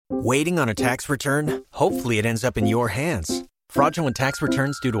Waiting on a tax return? Hopefully it ends up in your hands. Fraudulent tax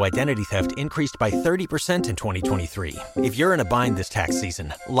returns due to identity theft increased by 30% in 2023. If you're in a bind this tax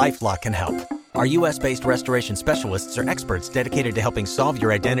season, LifeLock can help. Our U.S.-based restoration specialists are experts dedicated to helping solve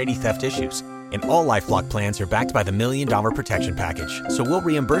your identity theft issues. And all LifeLock plans are backed by the $1 Million Protection Package. So we'll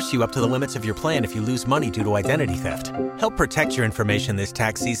reimburse you up to the limits of your plan if you lose money due to identity theft. Help protect your information this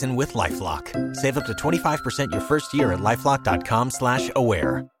tax season with LifeLock. Save up to 25% your first year at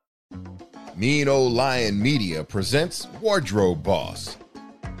LifeLock.com/aware. Mean Old Lion Media presents Wardrobe Boss.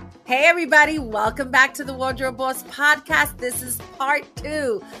 Hey everybody, welcome back to the Wardrobe Boss podcast. This is part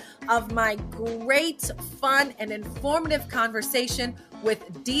 2 of my great, fun, and informative conversation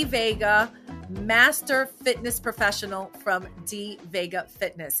with Dee Vega, Master Fitness Professional from Dee Vega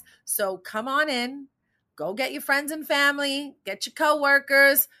Fitness. So come on in, go get your friends and family, get your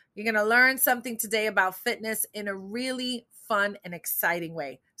coworkers. You're going to learn something today about fitness in a really fun and exciting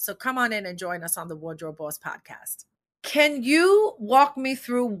way. So come on in and join us on the Wardrobe Boss podcast. Can you walk me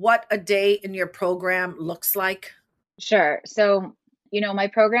through what a day in your program looks like? Sure. So, my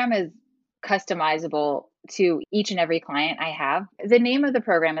program is customizable to each and every client I have. The name of the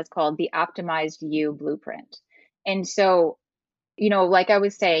program is called the Optimized You Blueprint. And so, like I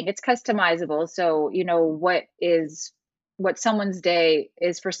was saying, it's customizable. So, what someone's day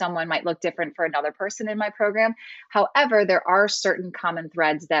is for someone might look different for another person in my program. However, there are certain common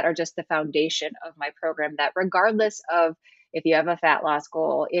threads that are just the foundation of my program that regardless of if you have a fat loss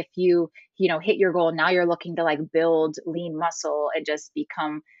goal, if you hit your goal, now you're looking to build lean muscle and just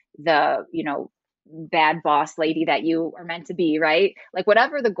become the, bad boss lady that you are meant to be, right?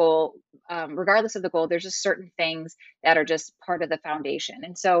 Whatever the goal, regardless of the goal, there's just certain things that are just part of the foundation.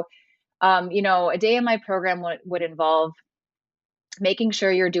 And so, a day in my program would involve making sure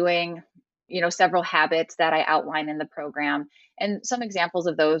you're doing, several habits that I outline in the program. And some examples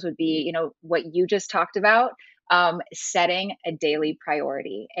of those would be, what you just talked about, setting a daily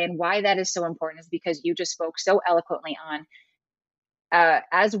priority. And why that is so important is because you just spoke so eloquently on,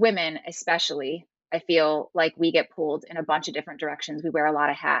 as women, especially, I feel like we get pulled in a bunch of different directions. We wear a lot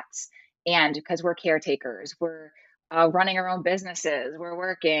of hats. And because we're caretakers, we're running our own businesses, we're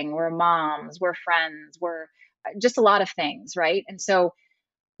working, we're moms, we're friends, we're just a lot of things, right? And so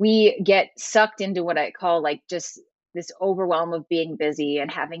we get sucked into what I call just this overwhelm of being busy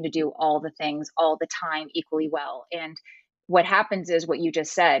and having to do all the things all the time equally well. And what happens is what you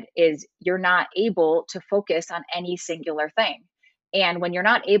just said is you're not able to focus on any singular thing. And when you're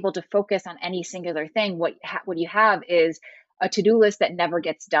not able to focus on any singular thing, what you have is a to-do list that never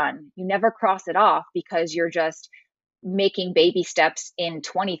gets done. You never cross it off because you're just making baby steps in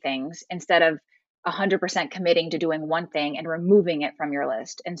 20 things instead of 100% committing to doing one thing and removing it from your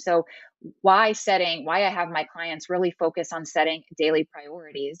list. And so why I have my clients really focus on setting daily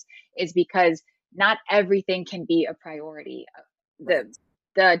priorities is because not everything can be a priority. The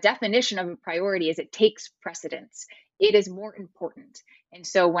definition of a priority is it takes precedence. It is more important. And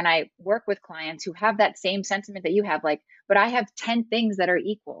so when I work with clients who have that same sentiment that you have, but I have 10 things that are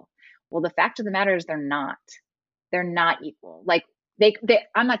equal. Well, the fact of the matter is they're not equal.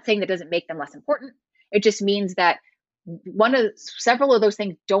 I'm not saying that doesn't make them less important. It just means that several of those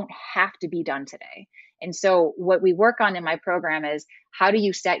things don't have to be done today. And so what we work on in my program is how do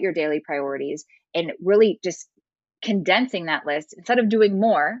you set your daily priorities and really just condensing that list instead of doing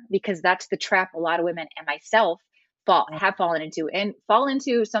more, because that's the trap a lot of women and myself have fallen into and fall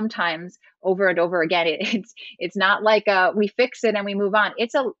into sometimes over and over again. It's not like we fix it and we move on.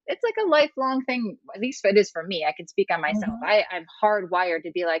 It's like a lifelong thing. At least it is for me. I can speak on myself. Mm-hmm. I'm hardwired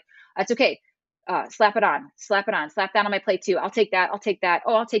to be like, that's okay. Slap it on, slap that on my plate too. I'll take that.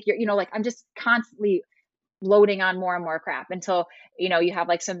 Oh, I'll take your, I'm just constantly loading on more and more crap until, you have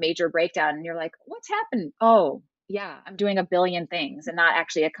some major breakdown and you're like, what's happened? Oh yeah, I'm doing a billion things and not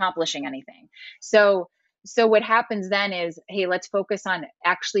actually accomplishing anything. So what happens then is, hey, let's focus on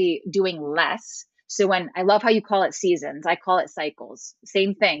actually doing less. So I love how you call it seasons, I call it cycles.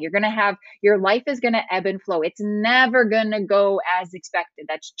 Same thing. Your life is going to ebb and flow. It's never going to go as expected.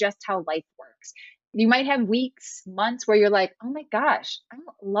 That's just how life works. You might have weeks, months where you're like, oh my gosh, I'm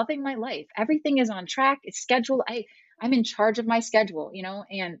loving my life. Everything is on track. It's scheduled. I'm in charge of my schedule,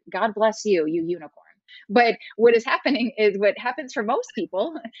 and God bless you, you unicorn. But what happens for most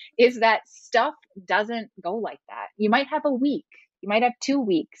people is that stuff doesn't go like that. You might have a week, you might have 2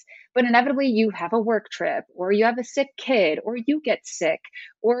 weeks, but inevitably you have a work trip or you have a sick kid or you get sick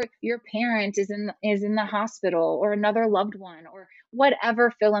or your parent is in the hospital or another loved one or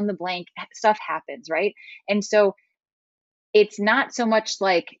whatever, fill in the blank stuff happens, right? And so it's not so much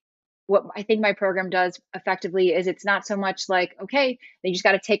like what I think my program does effectively is it's not so much like, okay, they just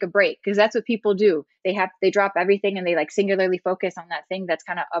got to take a break, because that's what people do. They drop everything and they like singularly focus on that thing that's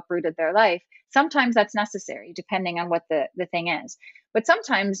kind of uprooted their life. Sometimes that's necessary depending on what the thing is. But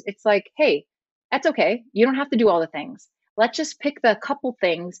sometimes it's like, hey, that's okay. You don't have to do all the things. Let's just pick the couple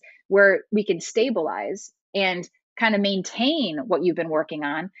things where we can stabilize and kind of maintain what you've been working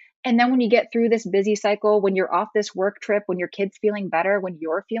on. And then when you get through this busy cycle, when you're off this work trip, when your kid's feeling better, when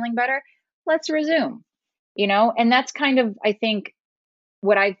you're feeling better, let's resume, And that's kind of, I think,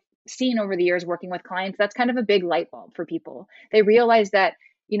 what I've seen over the years working with clients. That's kind of a big light bulb for people. They realize that,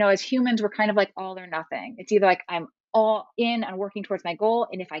 as humans, we're kind of like all or nothing. It's either like I'm all in on working towards my goal,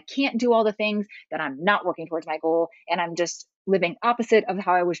 and if I can't do all the things, then I'm not working towards my goal, and I'm just living opposite of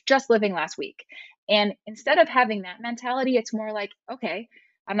how I was just living last week. And instead of having that mentality, it's more like, okay,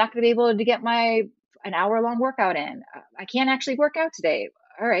 I'm not going to be able to get an hour-long workout in. I can't actually work out today.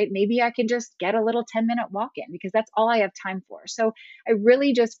 All right, maybe I can just get a little 10-minute walk in, because that's all I have time for. So I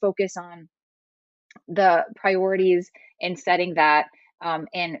really just focus on the priorities and setting that,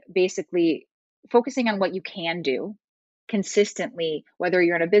 and basically focusing on what you can do consistently, whether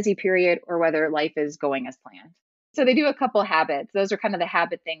you're in a busy period or whether life is going as planned. So they do a couple habits. Those are kind of the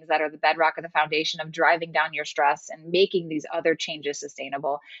habit things that are the bedrock of the foundation of driving down your stress and making these other changes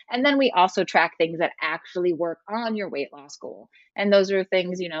sustainable. And then we also track things that actually work on your weight loss goal. And those are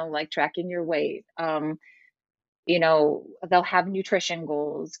things, like tracking your weight. They'll have nutrition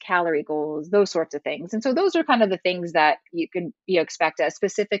goals, calorie goals, those sorts of things. And so those are kind of the things that you expect a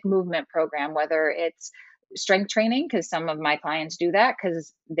specific movement program, whether it's strength training, because some of my clients do that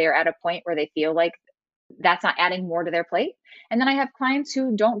because they're at a point where they feel like that's not adding more to their plate. And then I have clients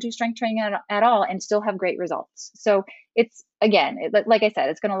who don't do strength training at all and still have great results. So it's, again, like I said,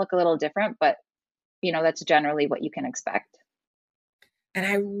 it's going to look a little different, but that's generally what you can expect. And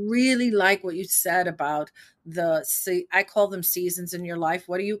I really like what you said about I call them seasons in your life.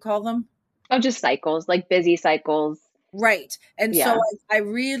 What do you call them? Oh, just cycles, like busy cycles. Right. And Yeah. so I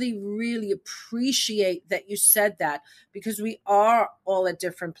really, really appreciate that you said that, because we are all at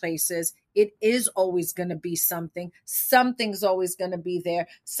different places. It is always going to be something. Something's always going to be there.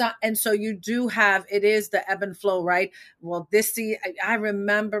 And so you do have, it is the ebb and flow, right? Well, I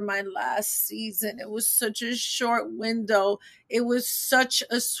remember my last season. It was such a short window. It was such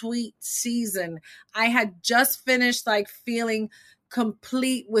a sweet season. I had just finished feeling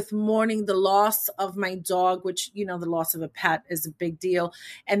complete with mourning the loss of my dog, which, the loss of a pet is a big deal.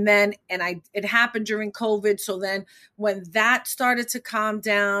 And it happened during COVID. So then when that started to calm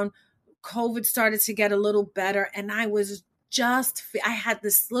down, COVID started to get a little better. And I had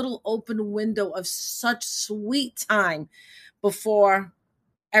this little open window of such sweet time before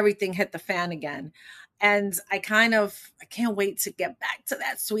everything hit the fan again. And I can't wait to get back to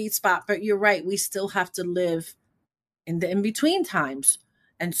that sweet spot. But you're right. We still have to live in the in-between times.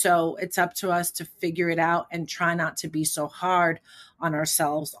 And so it's up to us to figure it out and try not to be so hard on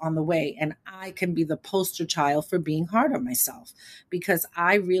ourselves on the way. And I can be the poster child for being hard on myself, because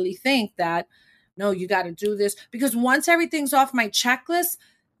I really think that, no, you got to do this, because once everything's off my checklist,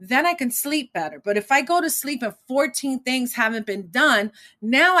 then I can sleep better. But if I go to sleep and 14 things haven't been done,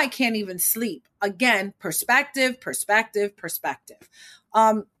 now I can't even sleep. Again, perspective.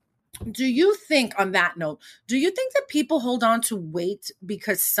 Do you think, on that note, do you think that people hold on to weight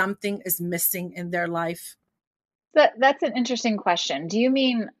because something is missing in their life? That's an interesting question. Do you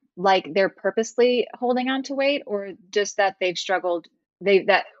mean like they're purposely holding on to weight, or just that they've struggled,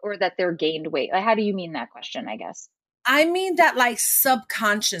 or that they're gained weight? Like, how do you mean that question, I guess? I mean that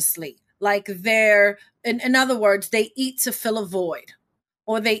subconsciously, in other words, they eat to fill a void.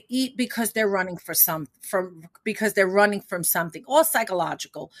 Or they eat because they're running because they're running from something, or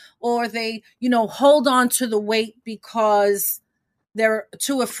psychological, or they, hold on to the weight because they're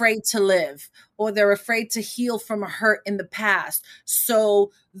too afraid to live, or they're afraid to heal from a hurt in the past.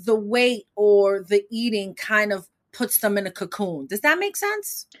 So the weight or the eating kind of puts them in a cocoon. Does that make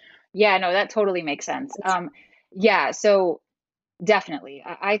sense? Yeah, no, that totally makes sense. Yeah, so definitely.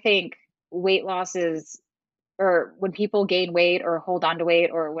 I think weight loss or when people gain weight or hold on to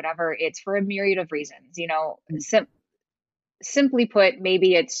weight or whatever, it's for a myriad of reasons. Simply put,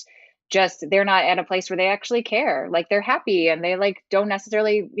 maybe it's just they're not at a place where they actually care. Like, they're happy and they don't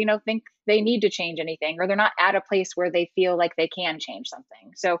necessarily, think they need to change anything, or they're not at a place where they feel like they can change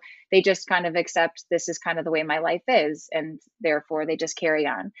something. So they just kind of accept, this is kind of the way my life is, and therefore they just carry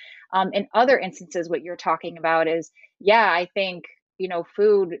on. In other instances, what you're talking about is, yeah, I think,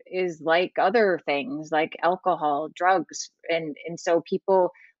 food is like other things, like alcohol, drugs. And so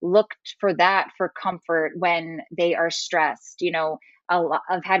people look for that for comfort when they are stressed.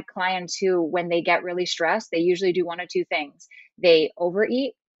 I've had clients who, when they get really stressed, they usually do one of two things. They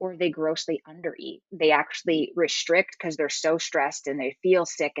overeat or they grossly undereat. They actually restrict because they're so stressed and they feel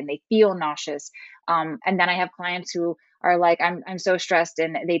sick and they feel nauseous. And then I have clients who are like, I'm so stressed,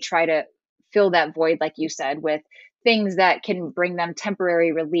 and they try to fill that void, like you said, with things that can bring them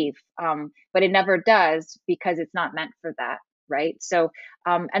temporary relief. But it never does, because it's not meant for that. Right. So,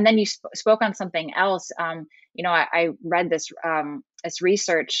 and then you spoke on something else. I read this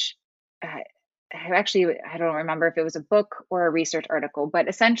research. I don't remember if it was a book or a research article, but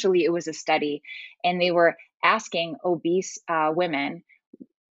essentially it was a study, and they were asking obese women,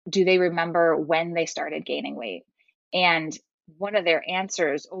 do they remember when they started gaining weight? And one of their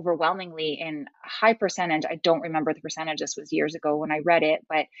answers, overwhelmingly in a high percentage, I don't remember the percentage, this was years ago when I read it,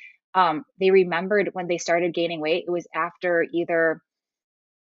 but they remembered when they started gaining weight, it was either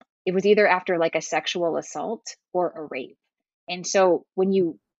after like a sexual assault or a rape. And so when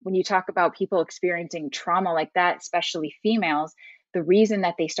you talk about people experiencing trauma like that, especially females, the reason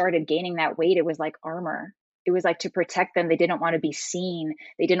that they started gaining that weight, it was like armor. It was like to protect them. They didn't want to be seen.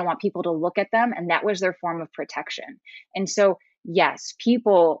 They didn't want people to look at them. And that was their form of protection. And so, yes,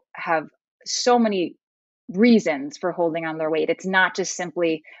 people have so many reasons for holding on their weight. It's not just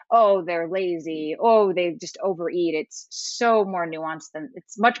simply, oh, they're lazy, oh, they just overeat. It's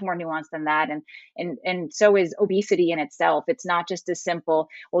much more nuanced than that. And so is obesity in itself. It's not just a simple,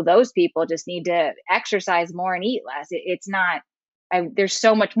 well, those people just need to exercise more and eat less. It's not. There's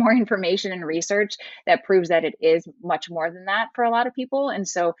so much more information and research that proves that it is much more than that for a lot of people. And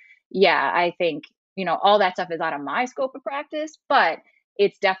so, yeah, I think, all that stuff is out of my scope of practice, but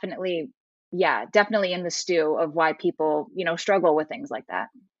it's definitely in the stew of why people, struggle with things like that.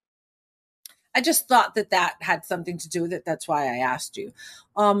 I just thought that had something to do with it. That's why I asked you.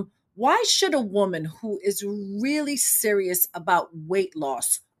 Why should a woman who is really serious about weight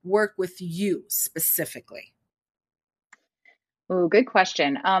loss work with you specifically? Oh, good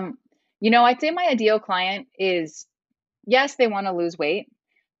question. I'd say my ideal client is, yes, they want to lose weight,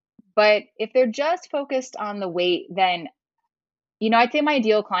 but if they're just focused on the weight, then I'd say my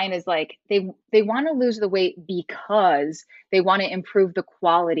ideal client is like they want to lose the weight because they want to improve the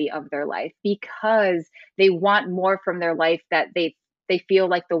quality of their life, because they want more from their life that they feel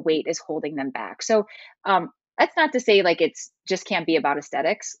like the weight is holding them back. So that's not to say like it's just can't be about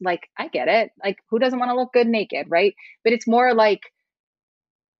aesthetics. Like, I get it. Like, who doesn't want to look good naked, right? But it's more like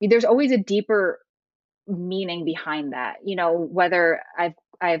there's always a deeper meaning behind that. Whether I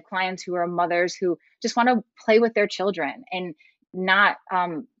have clients who are mothers who just want to play with their children and not,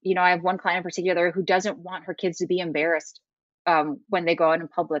 I have one client in particular who doesn't want her kids to be embarrassed when they go out in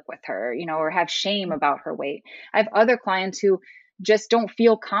public with her, or have shame about her weight. I have other clients who just don't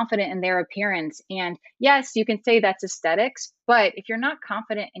feel confident in their appearance. And yes, you can say that's aesthetics, but if you're not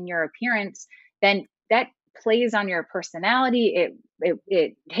confident in your appearance, then that plays on your personality.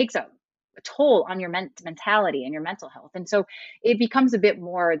 It takes a toll on your mentality and your mental health. And so it becomes a bit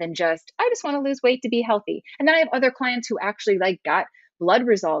more than just, I just want to lose weight to be healthy. And then I have other clients who actually got blood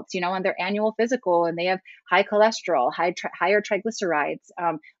results, on their annual physical, and they have high cholesterol, higher triglycerides,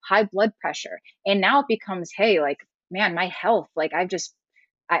 high blood pressure. And now it becomes, hey, like, man, my health, like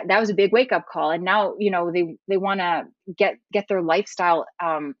that was a big wake up call. And now, they want to get their lifestyle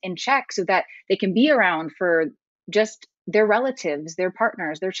in check so that they can be around for just their relatives, their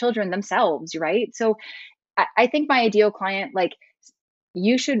partners, their children, themselves. Right. So I think my ideal client, like,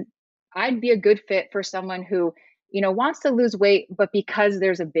 I'd be a good fit for someone who, wants to lose weight, but because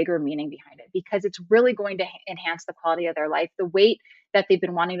there's a bigger meaning behind it, because it's really going to enhance the quality of their life. The weight that they've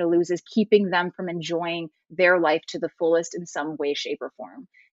been wanting to lose is keeping them from enjoying their life to the fullest in some way, shape, or form.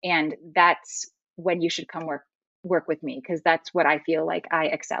 And that's when you should come work with me, because that's what I feel like I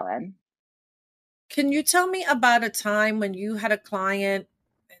excel in. Can you tell me about a time when you had a client,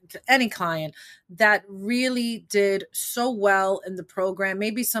 any client, that really did so well in the program?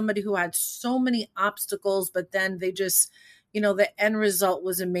 Maybe somebody who had so many obstacles, but then they just, the end result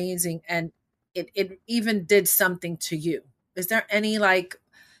was amazing and it even did something to you. Is there any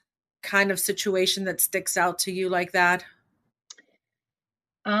kind of situation that sticks out to you like that?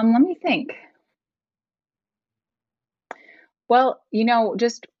 Let me think. Well,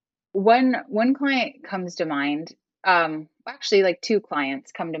 just one client comes to mind. Actually, like two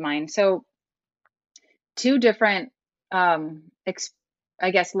clients come to mind. So two different, I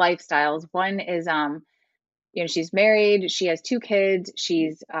guess, lifestyles. One is, she's married, she has two kids,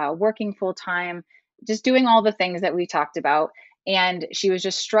 she's working full time, just doing all the things that we talked about. And she was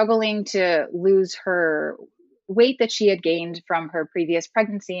just struggling to lose her weight that she had gained from her previous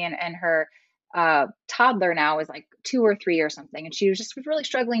pregnancy and her toddler now is like 2 or 3 or something. And she was just really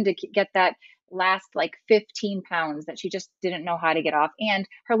struggling to get that last like 15 pounds that she just didn't know how to get off. And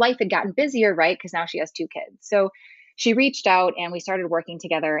her life had gotten busier, right? Because now she has 2 kids. So she reached out and we started working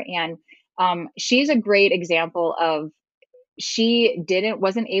together. And she's a great example of, she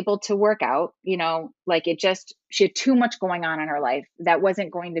wasn't able to work out, like she had too much going on in her life. That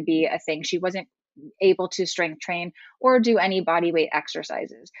wasn't going to be a thing. She wasn't able to strength train or do any body weight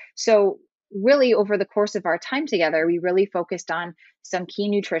exercises. So really over the course of our time together, we really focused on some key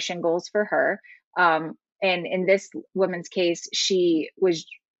nutrition goals for her. And in this woman's case, she was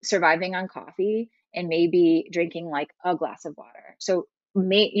surviving on coffee and maybe drinking like a glass of water. So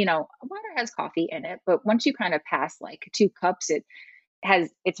water has coffee in it, but once you kind of pass like 2 cups,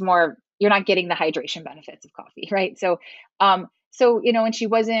 it's more, you're not getting the hydration benefits of coffee, right? So, and she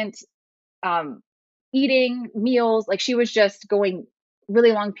wasn't, eating meals, like she was just going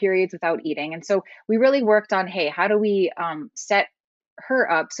really long periods without eating. And so we really worked on, hey, how do we, set her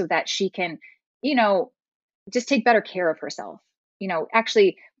up so that she can, just take better care of herself,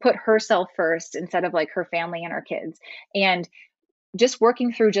 actually put herself first instead of like her family and her kids. And just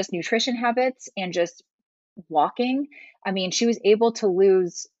working through just nutrition habits and just walking. I mean, she was able to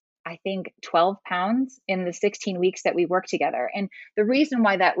lose, I think, 12 pounds in the 16 weeks that we worked together. And the reason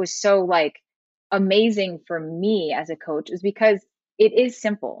why that was so like amazing for me as a coach is because it is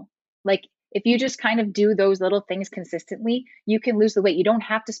simple. Like if you just kind of do those little things consistently, you can lose the weight. You don't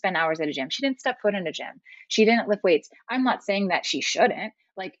have to spend hours at a gym. She didn't step foot in a gym. She didn't lift weights. I'm not saying that she shouldn't.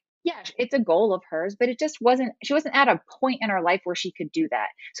 Like, yeah, it's a goal of hers, but she wasn't at a point in her life where she could do that.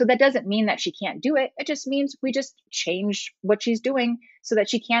 So that doesn't mean that she can't do it. It just means we just change what she's doing so that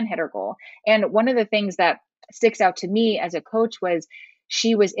she can hit her goal. And one of the things that sticks out to me as a coach was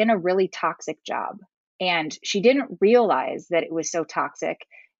she was in a really toxic job and she didn't realize that it was so toxic.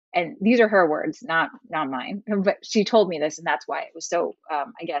 And these are her words, not mine, but she told me this, and that's why it was so,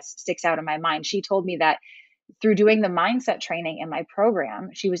 I guess, sticks out in my mind. She told me that through doing the mindset training in my program,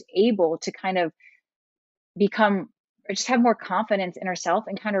 she was able to kind of become, or just have more confidence in herself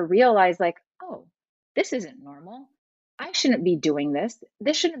and kind of realize like, oh, this isn't normal. I shouldn't be doing this.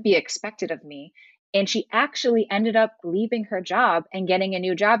 This shouldn't be expected of me. And she actually ended up leaving her job and getting a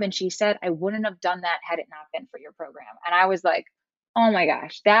new job. And she said, I wouldn't have done that had it not been for your program. And I was like, oh my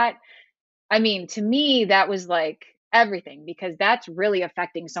gosh, to me, that was like everything, because that's really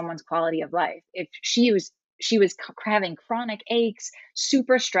affecting someone's quality of life. If she was having chronic aches,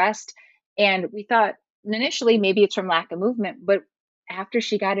 super stressed. And we thought initially maybe it's from lack of movement, but after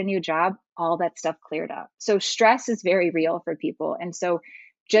she got a new job, all that stuff cleared up. So stress is very real for people. And so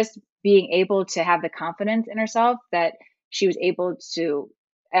just being able to have the confidence in herself that I was able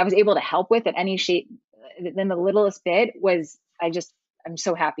to help with in any shape, in the littlest bit, I'm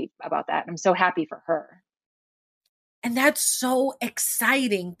so happy about that. I'm so happy for her. And that's so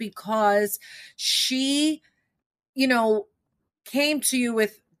exciting because she, came to you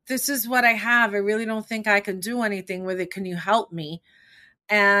with, this is what I have. I really don't think I can do anything with it. Can you help me?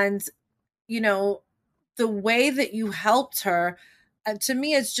 And, the way that you helped her, to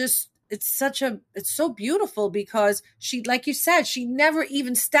me, it's so beautiful because she, like you said, she never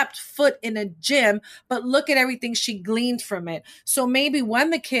even stepped foot in a gym, but look at everything she gleaned from it. So maybe when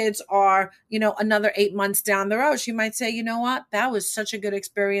the kids are, another 8 months down the road, she might say, you know what, that was such a good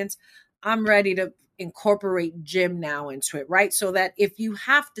experience. I'm ready to incorporate gym now into it, right? So that if you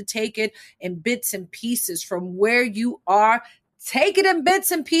have to take it in bits and pieces from where you are, take it in bits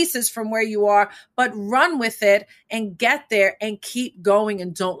and pieces from where you are, but run with it and get there and keep going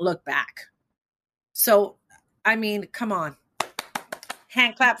and don't look back. So, come on.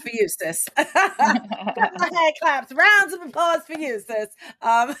 Hand clap for you, sis. Hand claps. Rounds of applause for you, sis.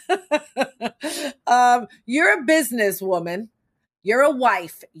 You're a businesswoman. You're a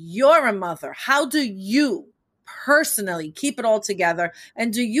wife. You're a mother. How do you personally keep it all together?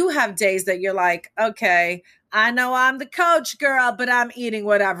 And do you have days that you're like, okay, I know I'm the coach girl, but I'm eating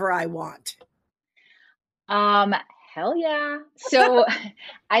whatever I want? Hell yeah. So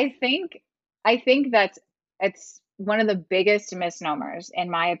I think that it's one of the biggest misnomers,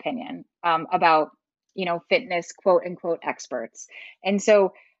 in my opinion, about, fitness, quote unquote, experts. And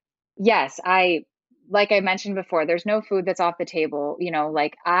so, yes, like I mentioned before, there's no food that's off the table.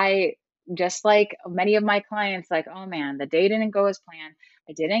 Just like many of my clients, like, oh man, the day didn't go as planned.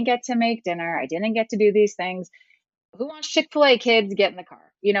 I didn't get to make dinner. I didn't get to do these things. Who wants Chick-fil-A, kids? Get in the car.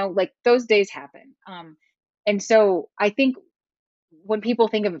 Like those days happen. And so I think when people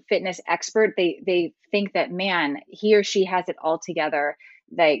think of a fitness expert, they think that, man, he or she has it all together.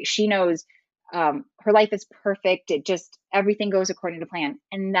 Like she knows her life is perfect. It just, everything goes according to plan.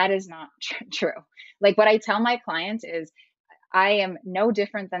 And that is not true. Like what I tell my clients is I am no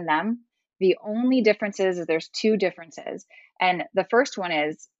different than them. The only difference is there's two differences. And the first one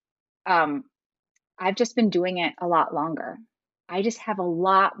is, um, I've just been doing it a lot longer. I just have a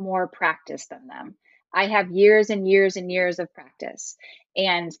lot more practice than them. I have years and years and years of practice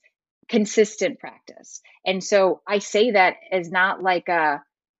and consistent practice. And so I say that as not like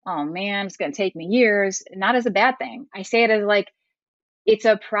oh man, it's going to take me years, not as a bad thing. I say it as like, it's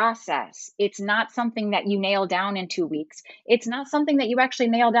a process. It's not something that you nail down in 2 weeks. It's not something that you actually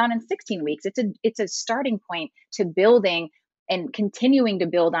nail down in 16 weeks. It's a starting point to building and continuing to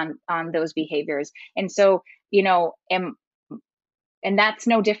build on those behaviors. And so, and that's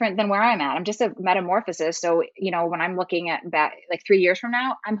no different than where I'm at. I'm just a metamorphosis. So, when I'm looking at back like 3 years from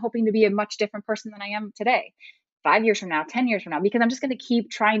now, I'm hoping to be a much different person than I am today. 5 years from now, 10 years from now, because I'm just going to keep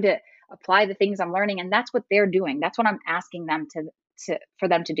trying to apply the things I'm learning. And that's what they're doing. That's what I'm asking them for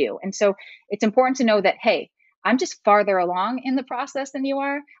them to do. And so it's important to know that, hey, I'm just farther along in the process than you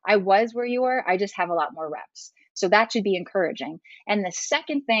are. I was where you were. I just have a lot more reps. So that should be encouraging. And the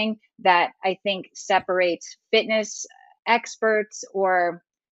second thing that I think separates fitness experts or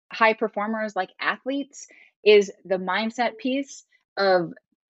high performers like athletes is the mindset piece of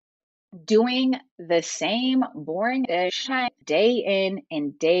doing the same boring day in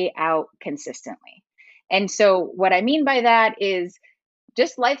and day out consistently. And so what I mean by that is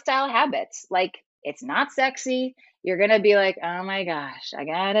just lifestyle habits. Like, it's not sexy. You're going to be like, oh my gosh, I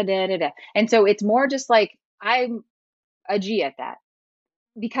gotta da da da. And so it's more just like, I'm a G at that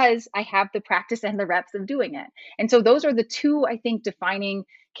because I have the practice and the reps of doing it. And so those are the two, I think, defining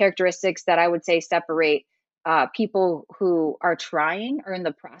characteristics that I would say separate people who are trying or in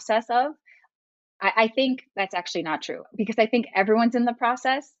the process of. I think that's actually not true, because I think everyone's in the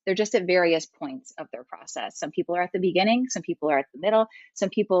process. They're just at various points of their process. Some people are at the beginning, some people are at the middle, some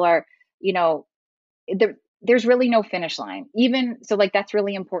people are, there's really no finish line. Even so, like, that's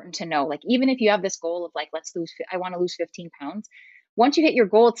really important to know. Like, even if you have this goal of like, I want to lose 15 pounds. Once you hit your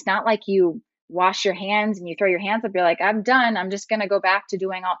goal, it's not like you wash your hands and you throw your hands up. You're like, I'm done. I'm just going to go back to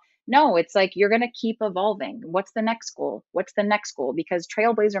doing all. No, it's like, you're going to keep evolving. What's the next goal? What's the next goal? Because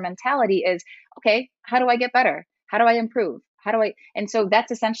trailblazer mentality is, okay, how do I get better? How do I improve? And so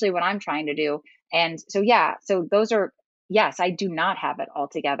that's essentially what I'm trying to do. And so, yeah, so those are, yes, I do not have it all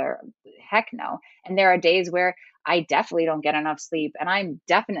together. Heck no. And there are days where I definitely don't get enough sleep, and I'm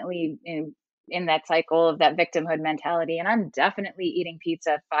definitely in that cycle of that victimhood mentality. And I'm definitely eating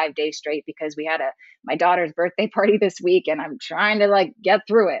pizza 5 days straight because we had my daughter's birthday party this week, and I'm trying to like get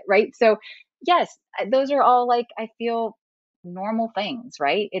through it. Right. So yes, those are all like, I feel normal things,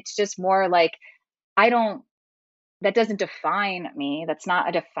 right? It's just more like, that doesn't define me. That's not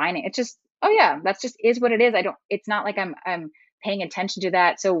a defining, it's just, oh yeah, that's just is what it is. It's not like I'm paying attention to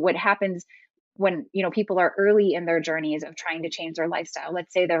that. So what happens when, people are early in their journeys of trying to change their lifestyle,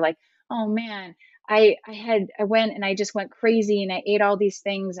 let's say they're like, oh man, I went and I just went crazy and I ate all these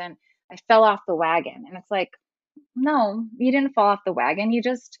things and I fell off the wagon. And it's like, no, you didn't fall off the wagon. You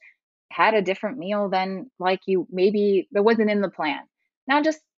just had a different meal than like you, maybe that wasn't in the plan. Now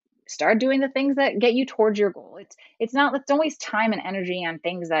just start doing the things that get you towards your goal. Don't waste time and energy on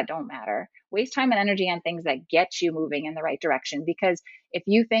things that don't matter. Waste time and energy on things that get you moving in the right direction. Because if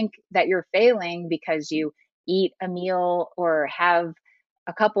you think that you're failing because you eat a meal or have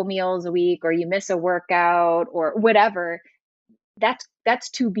a couple meals a week, or you miss a workout or whatever, that's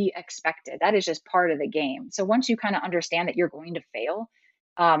to be expected. That is just part of the game. So once you kind of understand that you're going to fail,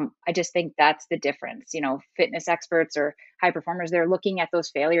 I just think that's the difference. Fitness experts or high performers, they're looking at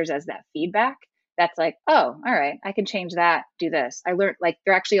those failures as that feedback. That's like, oh, all right, I can change that, do this. I learned, like,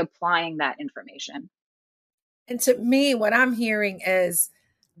 they're actually applying that information. And to me, what I'm hearing is,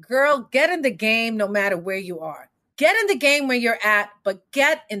 girl, get in the game no matter where you are. Get in the game where you're at, but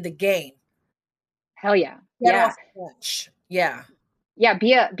get in the game. Hell yeah. Get off the bench. Yeah. Yeah.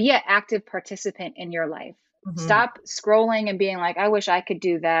 Be an active participant in your life. Mm-hmm. Stop scrolling and being like, I wish I could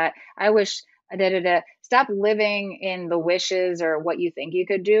do that. I wish Stop living in the wishes or what you think you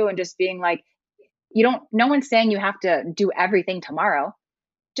could do, and just being like, no one's saying you have to do everything tomorrow.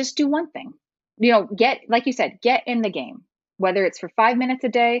 Just do one thing. Like you said, get in the game, whether it's for 5 minutes a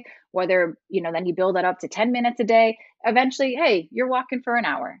day, whether, then you build that up to 10 minutes a day. Eventually, hey, you're walking for an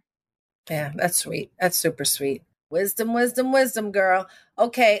hour. Yeah, that's sweet. That's super sweet. Wisdom, wisdom, wisdom, girl.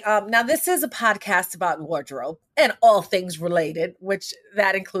 Okay, now this is a podcast about wardrobe and all things related, which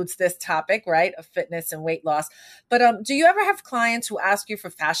that includes this topic, right, of fitness and weight loss. But do you ever have clients who ask you for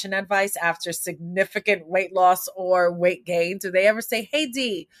fashion advice after significant weight loss or weight gain? Do they ever say, hey,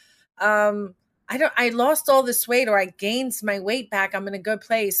 Dee, I lost all this weight, or I gained my weight back. I'm in a good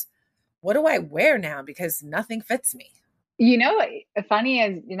place. What do I wear now? Because nothing fits me. You know, funny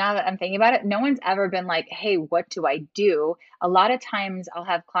is now that I'm thinking about it, no one's ever been like, hey, what do I do? A lot of times I'll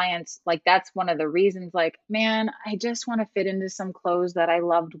have clients like that's one of the reasons, like, man, I just want to fit into some clothes that I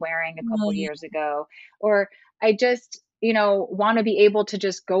loved wearing a couple Mm. years ago. Or I just, want to be able to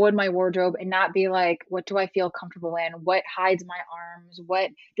just go in my wardrobe and not be like, what do I feel comfortable in? What hides my arms? What,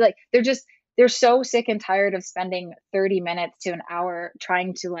 like, they're so sick and tired of spending 30 minutes to an hour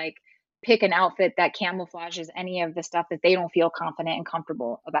trying to like pick an outfit that camouflages any of the stuff that they don't feel confident and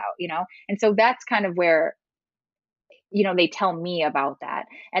comfortable about. And so that's kind of where, they tell me about that.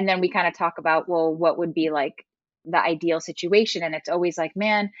 And then we kind of talk about, well, what would be like the ideal situation? And it's always like,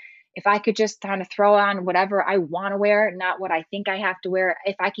 man, if I could just kind of throw on whatever I want to wear, not what I think I have to wear,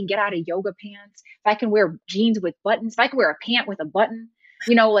 if I can get out of yoga pants, if I can wear jeans with buttons, if I can wear a pant with a button,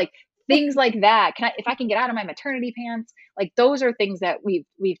 like things like that. If I can get out of my maternity pants, like those are things that we've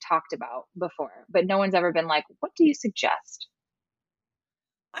talked about before, but no one's ever been like, what do you suggest?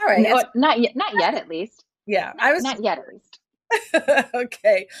 All right. No, not yet, at least. Yeah. Not yet, at least.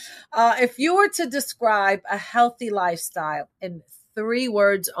 Okay. If you were to describe a healthy lifestyle in 3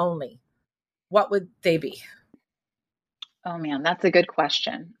 words only, what would they be? Oh man, that's a good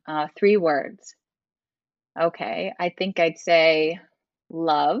question. 3 words. Okay. I think I'd say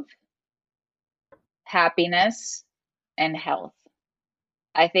love, happiness, and health.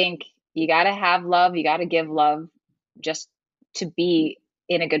 I think you got to have love. You got to give love just to be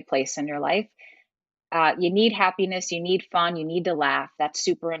in a good place in your life. You need happiness. You need fun. You need to laugh. That's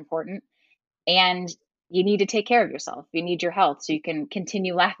super important. And you need to take care of yourself. You need your health so you can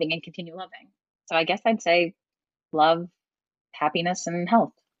continue laughing and continue loving. So I guess I'd say love, happiness, and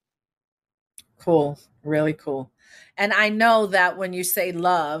health. Cool. Really cool. And I know that when you say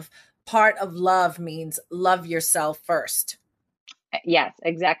love, part of love means love yourself first. Yes,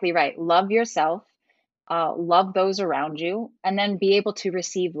 exactly right. Love yourself, love those around you, and then be able to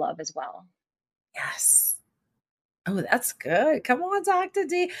receive love as well. Yes. Oh, that's good. Come on, Dr.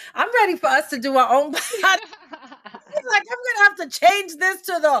 D. I'm ready for us to do our own podcast. Like, I'm going to have to change this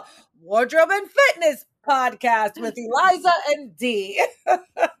to the Wardrobe and Fitness podcast with Eliza and Dee.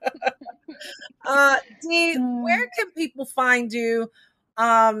 Dee, where can people find you?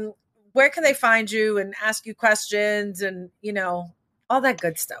 Where can they find you and ask you questions and, all that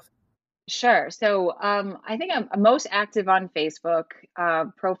good stuff? Sure. So I think I'm most active on Facebook.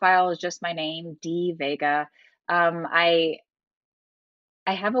 Profile is just my name, Dee Vega. I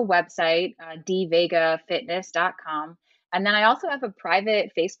have a website, DeeVega.Fitness.com. And then I also have a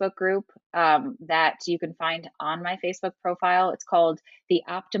private Facebook group that you can find on my Facebook profile. It's called the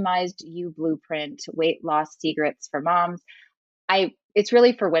Optimized You Blueprint Weight Loss Secrets for Moms. It's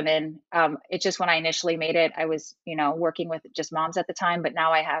really for women. It's just when I initially made it, I was, working with just moms at the time, but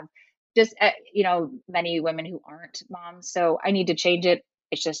now I have just, many women who aren't moms. So I need to change it.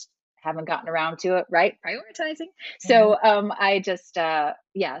 It's just haven't gotten around to it, right? Prioritizing. So I just, so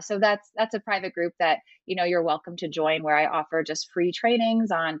that's a private group that, you're welcome to join, where I offer just free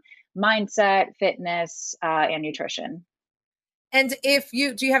trainings on mindset, fitness, and nutrition. And do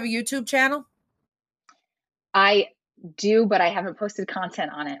you have a YouTube channel? I do, but I haven't posted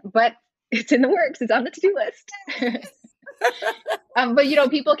content on it, but it's in the works. It's on the to-do list. But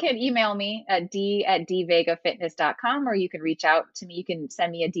people can email me at d@dvegafitness.com, or you can reach out to me. You can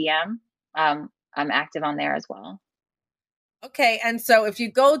send me a DM. I'm active on there as well. Okay. And so if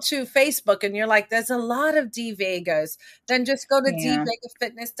you go to Facebook and you're like, there's a lot of Dee Vegas, then just go to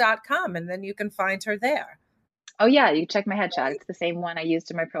dvegafitness.com and then you can find her there. Oh yeah. You check my headshot. It's the same one I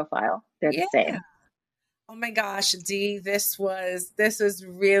used in my profile. They're the same. Oh my gosh, Dee, this is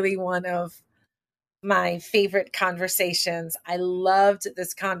really one of my favorite conversations. I loved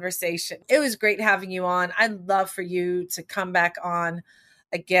this conversation. It was great having you on. I'd love for you to come back on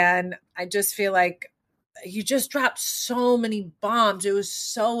again. I just feel like you just dropped so many bombs. It was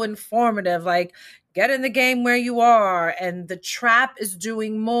so informative. Like, get in the game where you are, and the trap is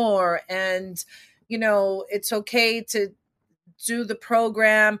doing more. And, it's okay to do the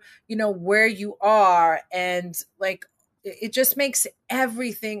program, where you are. And like, it just makes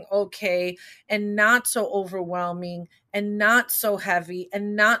everything okay and not so overwhelming and not so heavy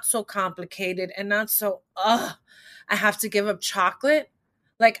and not so complicated and not so, I have to give up chocolate.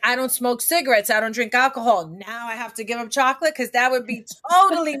 Like, I don't smoke cigarettes. I don't drink alcohol. Now I have to give up chocolate, because that would be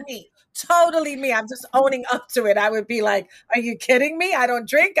totally me. Totally me. I'm just owning up to it. I would be like, are you kidding me? I don't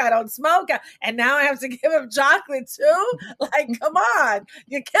drink. I don't smoke. And now I have to give up chocolate too? Like, come on.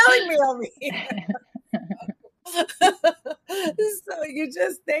 You're killing me over here. So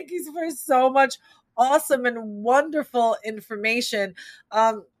thank you for so much awesome and wonderful information.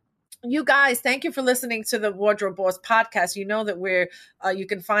 You guys, thank you for listening to the Wardrobe Boss podcast. You know that you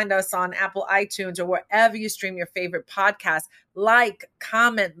can find us on Apple iTunes or wherever you stream your favorite podcast. Like,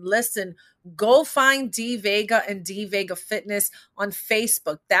 comment, listen. Go find Dee Vega and Dee Vega Fitness on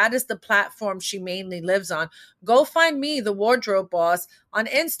Facebook. That is the platform she mainly lives on. Go find me, the Wardrobe Boss, on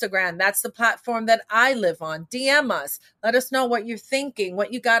Instagram. That's the platform that I live on. DM us. Let us know what you're thinking,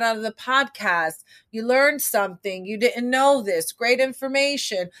 what you got out of the podcast. You learned something. You didn't know this. Great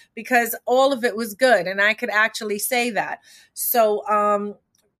information, because all of it was good. And I could actually say that. So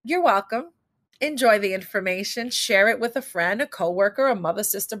you're welcome. Enjoy the information, share it with a friend, a coworker, a mother,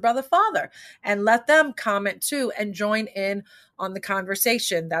 sister, brother, father, and let them comment too and join in on the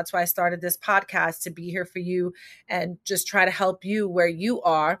conversation. That's why I started this podcast, to be here for you and just try to help you where you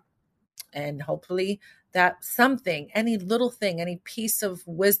are. And hopefully that something, any little thing, any piece of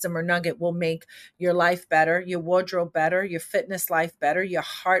wisdom or nugget will make your life better, your wardrobe better, your fitness life better, your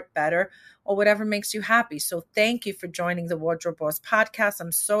heart better, or whatever makes you happy. So thank you for joining the Wardrobe Boss podcast.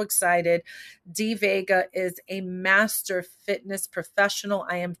 I'm so excited. Dee Vega is a master fitness professional.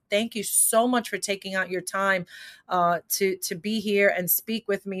 Thank you so much for taking out your time to be here and speak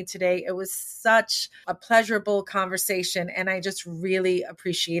with me today. It was such a pleasurable conversation, and I just really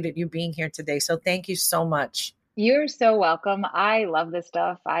appreciated you being here today. So thank you so much. You're so welcome. I love this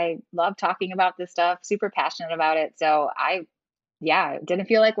stuff. I love talking about this stuff, super passionate about it. So it didn't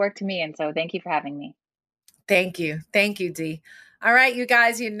feel like work to me. And so thank you for having me. Thank you. Thank you, Dee. All right, you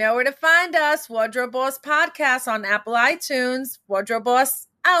guys, you know where to find us. Wardrobe Boss Podcast on Apple iTunes. Wardrobe Boss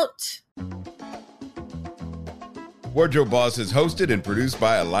out. Wardrobe Boss is hosted and produced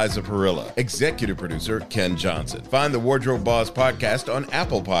by Eliza Parrilla. Executive producer, Ken Johnson. Find the Wardrobe Boss podcast on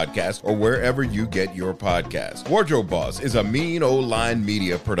Apple Podcasts or wherever you get your podcasts. Wardrobe Boss is a Mean Old Line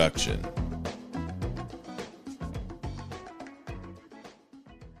Media production.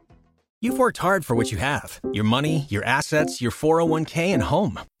 You've worked hard for what you have. Your money, your assets, your 401k, and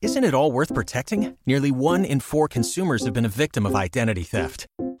home. Isn't it all worth protecting? Nearly 1 in 4 consumers have been a victim of identity theft.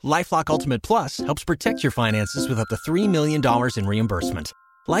 LifeLock Ultimate Plus helps protect your finances with up to $3 million in reimbursement.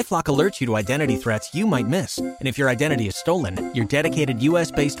 LifeLock alerts you to identity threats you might miss. And if your identity is stolen, your dedicated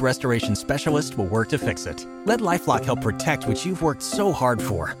U.S.-based restoration specialist will work to fix it. Let LifeLock help protect what you've worked so hard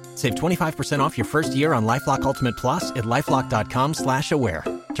for. Save 25% off your first year on LifeLock Ultimate Plus at LifeLock.com/aware.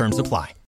 Terms apply.